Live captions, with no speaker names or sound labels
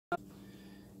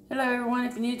Hello everyone,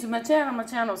 if you're new to my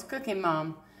channel is Cookin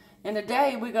Mom. And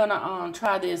today we're gonna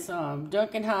try this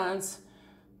Duncan Hines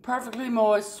perfectly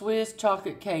moist Swiss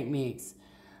chocolate cake mix.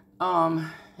 I'm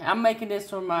making this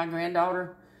for my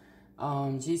granddaughter.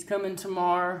 She's coming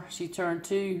tomorrow. She turned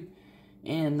 2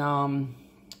 in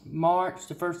March,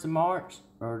 the 1st of March,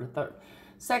 or the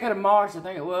 2nd of March, I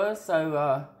think it was.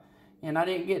 So, and I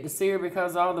didn't get to see her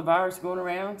because of all the virus going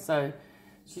around. So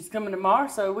she's coming tomorrow,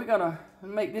 so we're gonna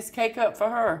make this cake up for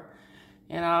her.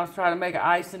 And I'll try to make an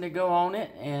icing to go on it.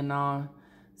 And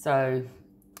so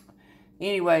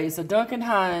anyway, it's a Duncan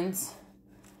Hines,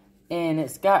 and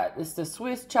it's the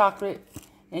Swiss chocolate,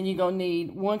 and you're gonna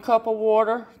need 1 cup of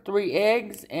water, 3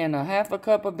 eggs, and a half a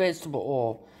cup of vegetable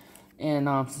oil, and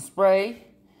some spray.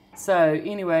 So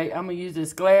anyway, I'm gonna use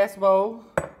this glass bowl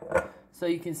so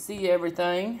you can see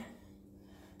everything.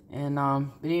 And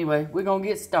but anyway, we're gonna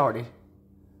get started.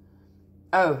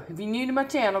 Oh, if you're new to my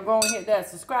channel, go and hit that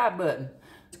subscribe button.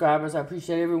 Subscribers, I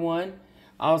appreciate everyone.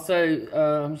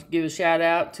 Also, give a shout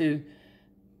out to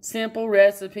Simple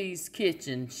Recipes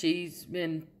Kitchen. She's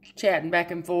been chatting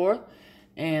back and forth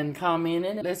and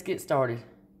commenting. Let's get started.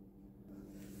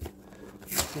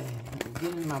 Okay,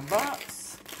 get in my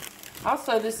box.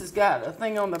 Also, this has got a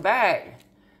thing on the back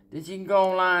that you can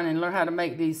go online and learn how to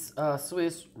make these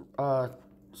Swiss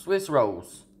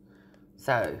rolls.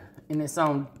 So, and it's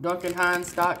on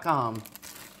DuncanHines.com.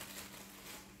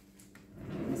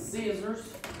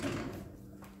 Scissors.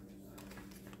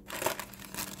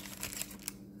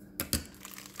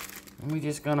 And we're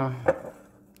just gonna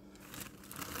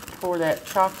pour that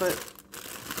chocolate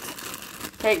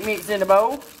cake mix in the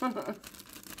bowl.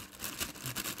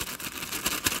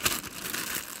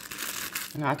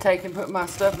 And I take and put my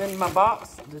stuff in my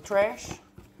box, the trash.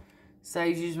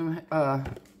 Saves you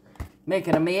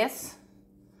making a mess.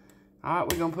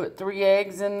 Alright, we're going to put 3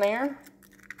 eggs in there.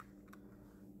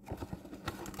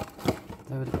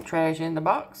 Throw the trash in the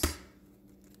box.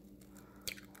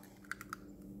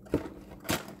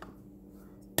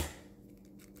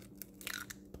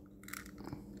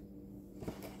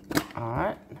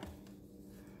 Alright.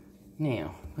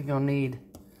 Now, we're going to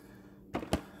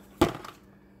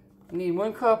need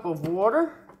 1 cup of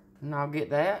water. And I'll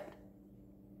get that.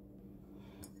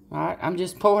 Alright, I'm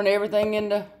just pouring everything in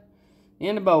the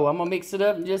bowl. I'm gonna mix it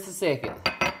up in just a second.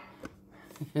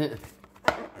 And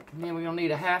then we're gonna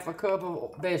need a half a cup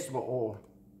of vegetable oil.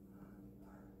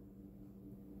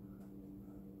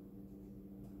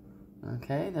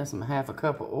 Okay, that's half a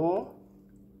cup of oil.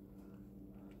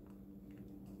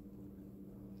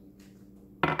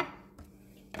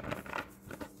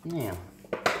 Now,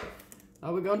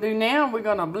 what we're gonna do now, we're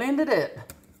gonna blend it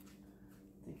up.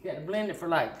 You gotta blend it for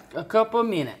like a couple of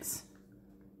minutes.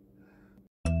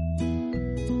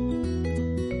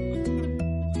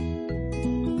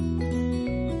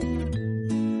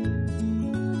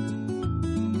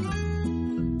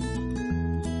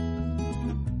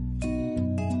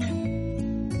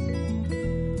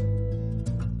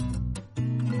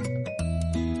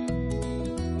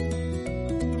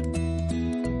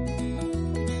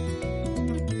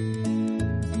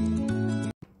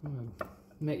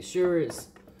 Make sure it's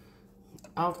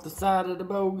off the side of the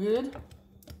bowl good.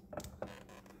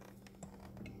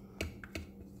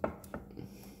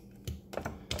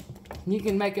 You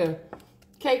can make a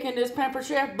cake in this Pampered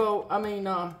Chef bowl. I mean,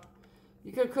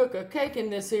 you could cook a cake in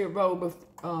this here bowl.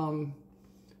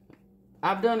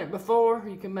 I've done it before.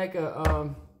 You can make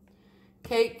a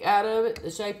cake out of it,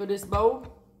 the shape of this bowl.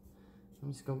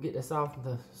 I'm just gonna get this off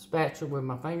the spatula with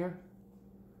my finger.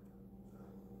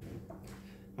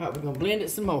 All right, we're gonna blend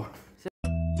it some more.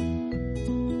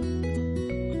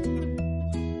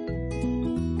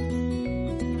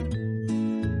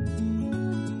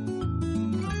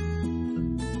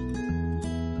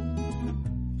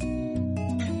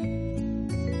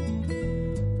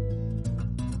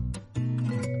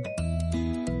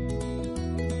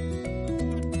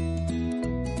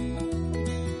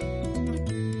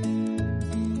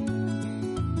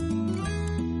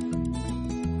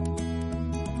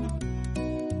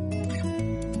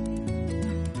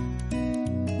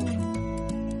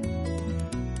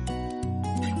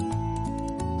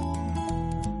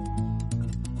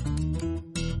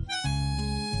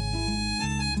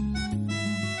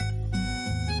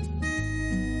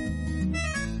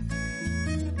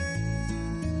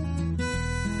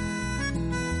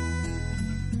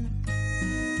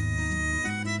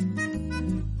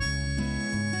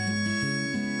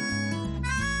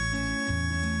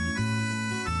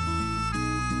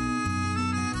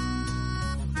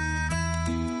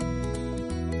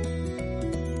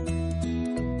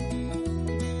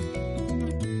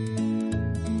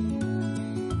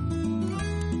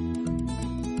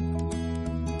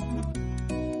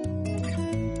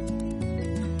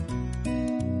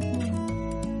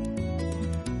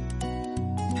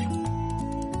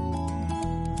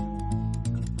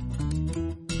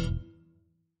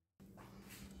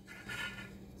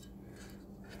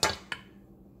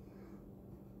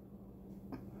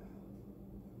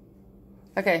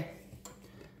 Okay,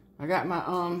 I got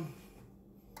my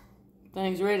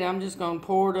things ready. I'm just gonna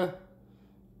pour the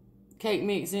cake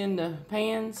mix in the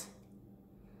pans.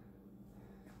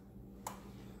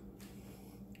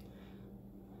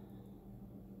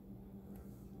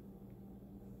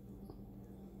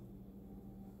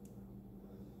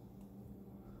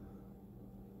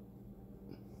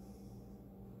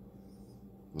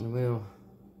 And we'll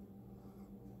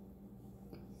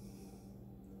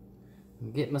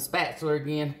get my spatula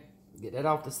again. Get that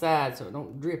off the side so it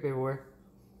don't drip everywhere.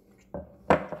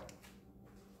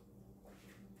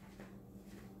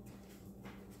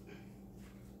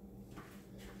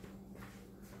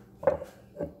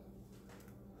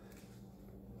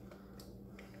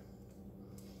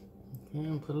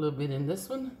 And put a little bit in this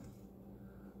one.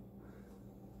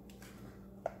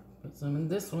 Put some in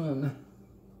this one.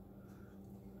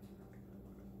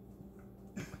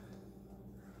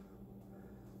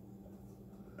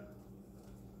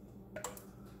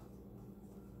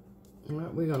 All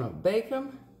right, we're gonna bake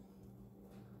them,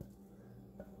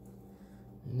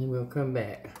 and then we'll come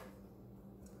back.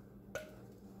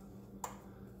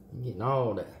 I'm getting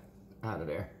all that out of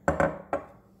there.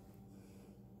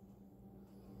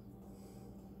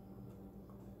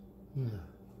 Yeah.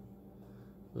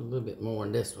 A little bit more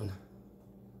in this one.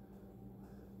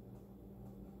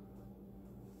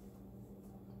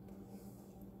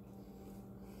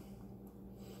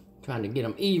 Trying to get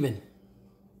them even.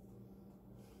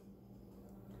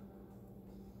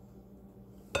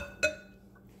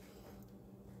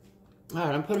 All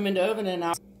right, I'm putting them in the oven and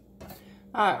all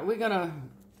right, we're gonna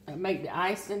make the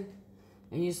icing,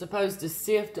 and you're supposed to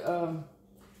sift your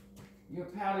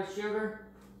powdered sugar.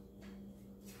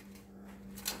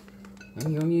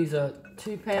 And you're gonna use a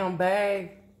 2-pound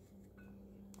bag.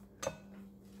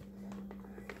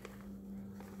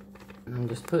 And I'm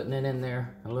just putting it in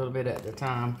there a little bit at a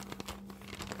time.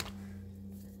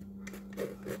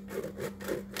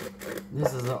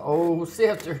 This is an old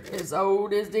sifter, as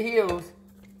old as the hills.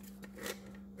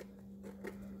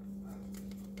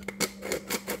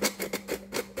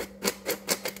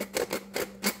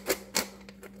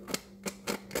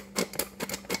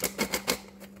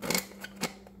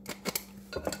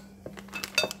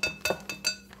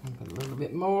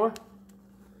 Bit more.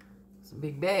 It's a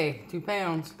big bag, 2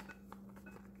 pounds.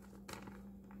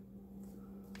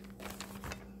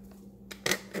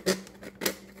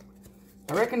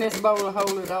 I reckon this bowl will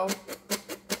hold it all.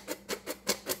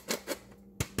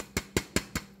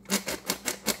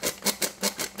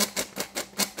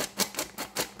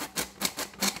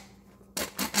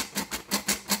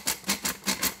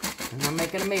 And I'm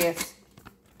making a mess.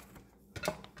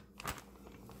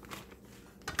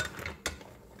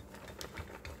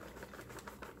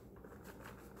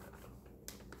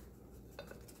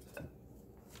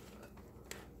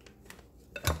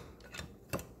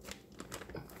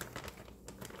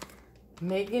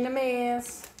 Making a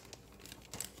mess.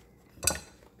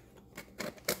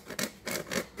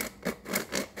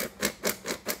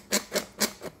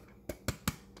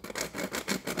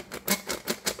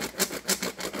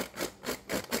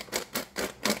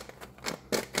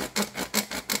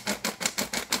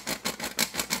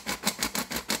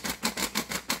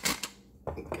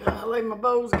 Golly, my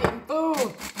bowl's getting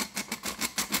full.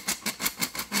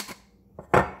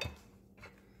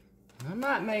 I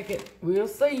might make it. We'll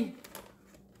see.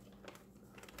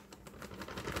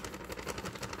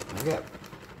 I got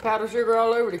powdered sugar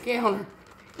all over the counter.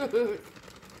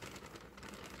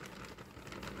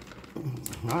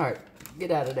 All right,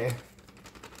 get out of there.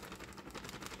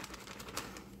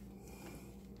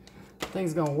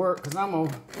 Thing's gonna work because I'm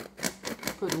gonna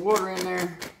put the water in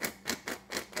there.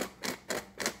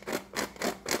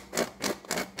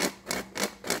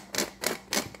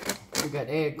 We got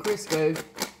to add Crisco.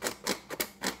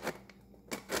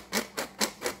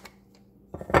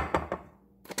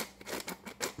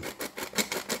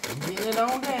 Getting it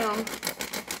on down.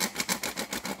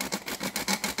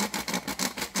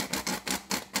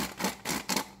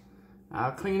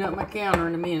 I'll clean up my counter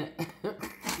in a minute.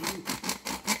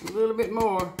 A little bit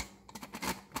more.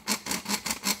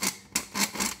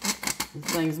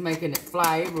 This thing's making it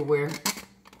fly everywhere.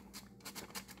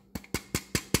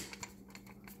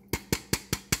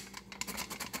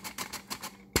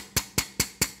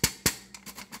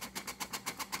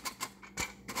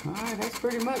 Alright, that's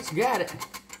pretty much got it.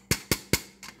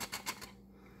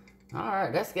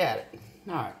 Alright, that's got it.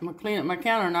 Alright, I'm going to clean up my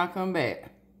counter and I'll come back.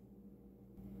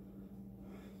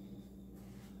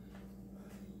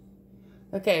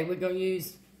 Okay, we're going to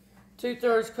use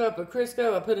 2/3 cup of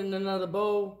Crisco. I put in another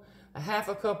bowl, a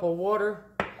 1/2 cup of water,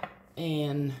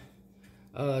 and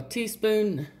a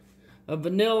teaspoon of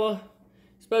vanilla,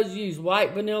 supposed to use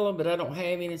white vanilla, but I don't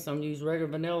have any, so I'm going to use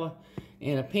regular vanilla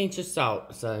and a pinch of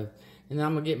salt. So, and then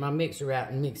I'm going to get my mixer out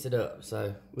and mix it up.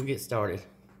 So, we'll get started.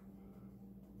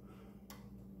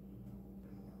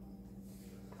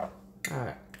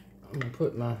 Alright, I'm going to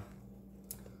put my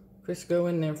Crisco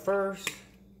in there first.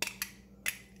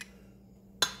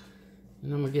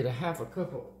 And I'm going to get a half a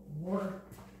cup of water.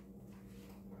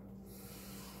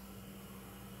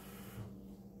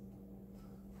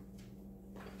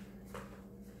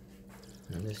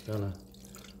 I'm just going to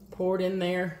pour it in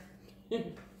there. My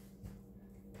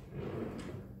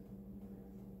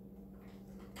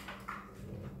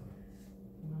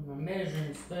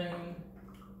measuring spoon.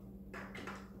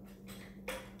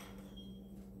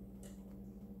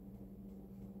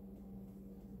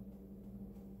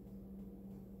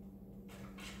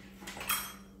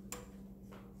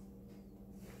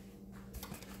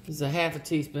 This is a half a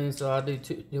teaspoon, so I'll do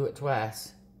it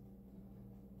twice.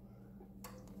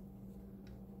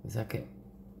 Is that okay?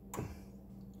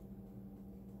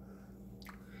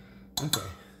 Okay,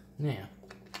 now,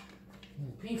 a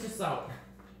pinch of salt.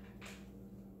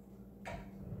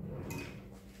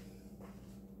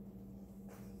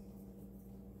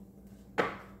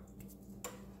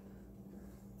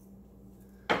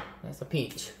 That's a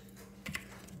pinch.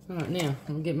 All right, now, I'm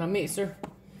gonna get my mixer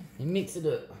and mix it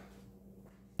up.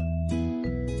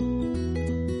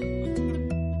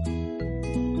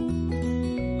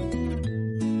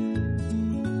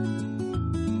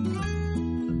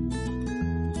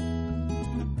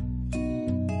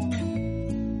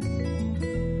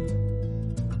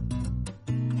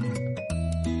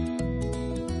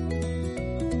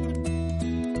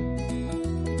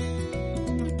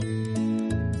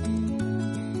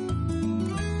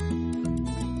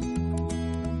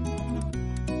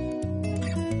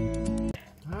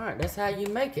 That's how you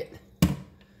make it.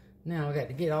 Now I got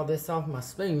to get all this off my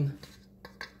spoon.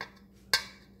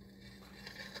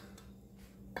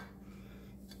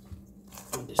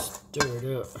 And just stir it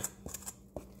up.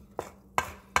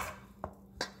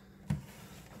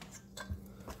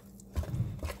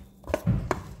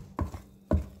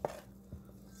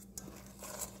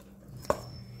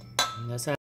 And that's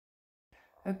how.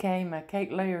 Okay, my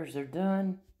cake layers are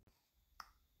done.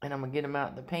 And I'm gonna get them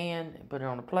out of the pan and put it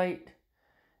on a plate.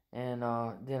 And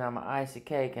then I'm going to ice the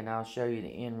cake, and I'll show you the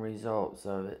end results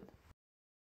of it.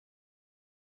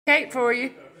 Cake for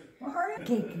you.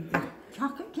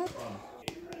 Chocolate cake.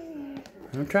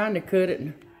 I'm trying to cut it.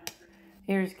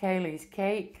 Here's Kaylee's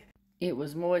cake. It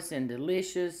was moist and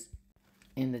delicious,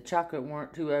 and the chocolate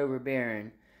weren't too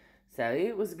overbearing. So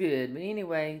it was good. But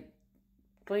anyway,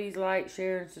 please like,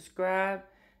 share, and subscribe.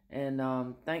 And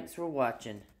thanks for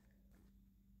watching.